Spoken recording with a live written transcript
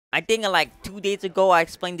I think like 2 days ago I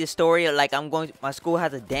explained this story. Like my school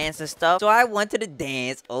has a dance and stuff. So I went to the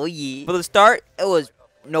dance. Oh yeah. For the start, it was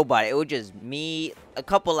nobody. It was just me, a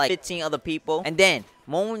couple like 15 other people. And then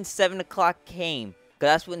moment 7 o'clock came, cause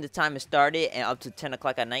that's when the time it started, and up to 10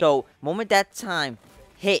 o'clock at night. So moment that time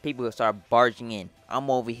hit, people start barging in. I'm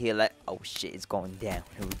over here like, oh shit, it's going down.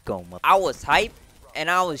 Here we go, mother. I was hyped and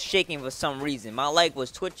I was shaking for some reason. My leg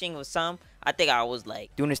was twitching or something. I think I was like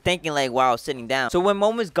doing this thinking leg while I was sitting down. So when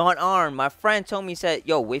moments gone on, my friend told me, said,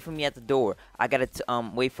 yo, wait for me at the door. I gotta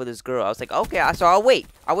wait for this girl. I was like, okay, so I'll wait.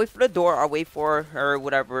 I'll wait for the door. I'll wait for her,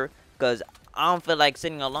 whatever, because I don't feel like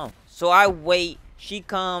sitting alone. So I wait. She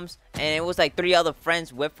comes, and it was like 3 other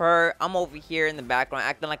friends with her. I'm over here in the background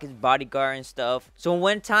acting like his bodyguard and stuff. So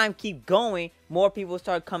when time keep going, more people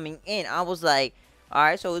start coming in. I was like, all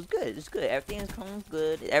right, so it's good. It's good. Everything's coming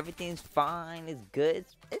good. Everything's fine. It's good.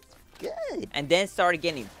 It's good. And then started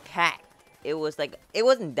getting packed. It was like, it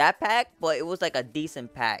wasn't that packed, but it was like a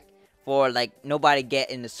decent pack for like nobody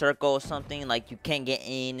get in the circle or something, like you can't get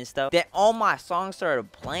in and stuff. Then all my songs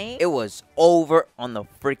started playing. It was over on the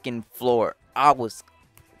freaking floor. I was,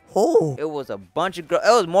 oh, it was a bunch of girls.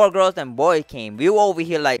 It was more girls than boys came. We were over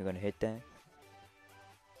here like, you're gonna hit that?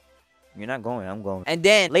 You're not going, I'm going. And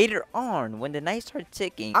then later on, when the night started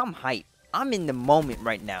ticking, I'm hyped. I'm in the moment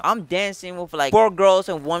right now. I'm dancing with like 4 girls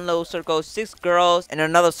in one little circle, 6 girls in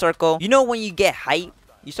another circle. You know when you get hyped,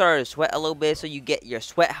 you start to sweat a little bit, so you get your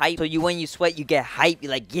sweat hype. So when you sweat, you get hype.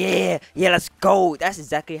 You're like, yeah, let's go. That's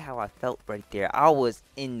exactly how I felt right there. I was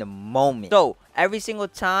in the moment. So every single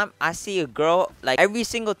time I see a girl, like every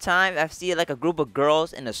single time I see like a group of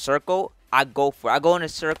girls in a circle, I go for it. I go in a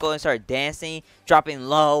circle and start dancing, dropping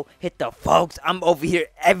low, hit the folks. I'm over here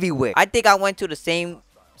everywhere. I think I went to the same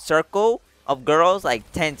circle of girls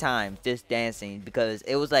like 10 times just dancing, because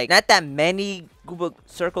it was like not that many group of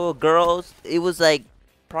circle of girls. It was like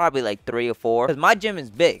probably like 3 or 4, because my gym is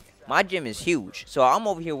big. My gym is huge. So I'm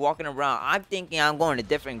over here walking around. I'm thinking I'm going to a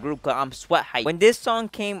different group because I'm sweat hype. When this song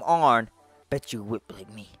came on, bet you whip like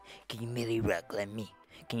me. Can you milli rock like me?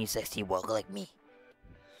 Can you sexy walk like me?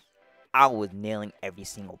 I was nailing every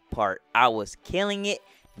single part. I was killing it.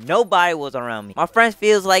 Nobody was around me. My friends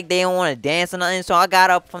feels like they don't want to dance or nothing, so I got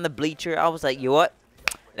up from the bleacher. I was like, you know what?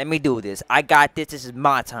 Let me do this. I got this. This is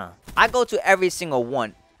my time. I go to every single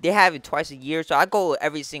one. They have it twice a year, so I go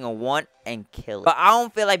every single one and kill it. But I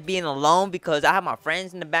don't feel like being alone, because I have my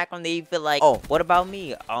friends in the background. They feel like, oh, what about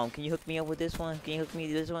me? Can you hook me up with this one? Can you hook me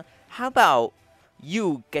with this one? How about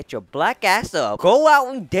you get your black ass up, go out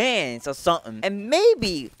and dance or something, and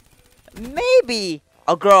maybe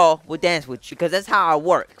a girl will dance with you, because that's how it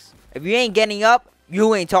works. If you ain't getting up,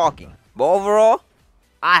 you ain't talking. But overall,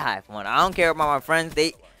 I have fun. I don't care about my friends. If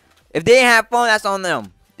they didn't have fun, that's on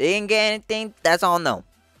them. They didn't get anything, that's on them.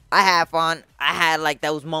 I had fun. I had like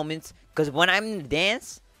those moments, because when I'm in the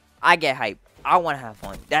dance, I get hyped. I want to have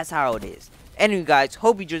fun. That's how it is. Anyway, guys,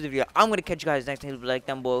 hope you enjoyed the video. I'm going to catch you guys next time. Leave a like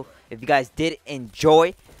down below if you guys did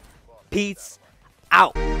enjoy. Peace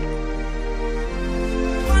out. Once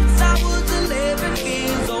I was 11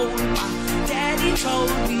 years old, my daddy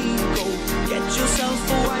told me, go get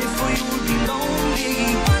yourself a wife or you'll be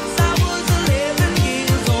lonely.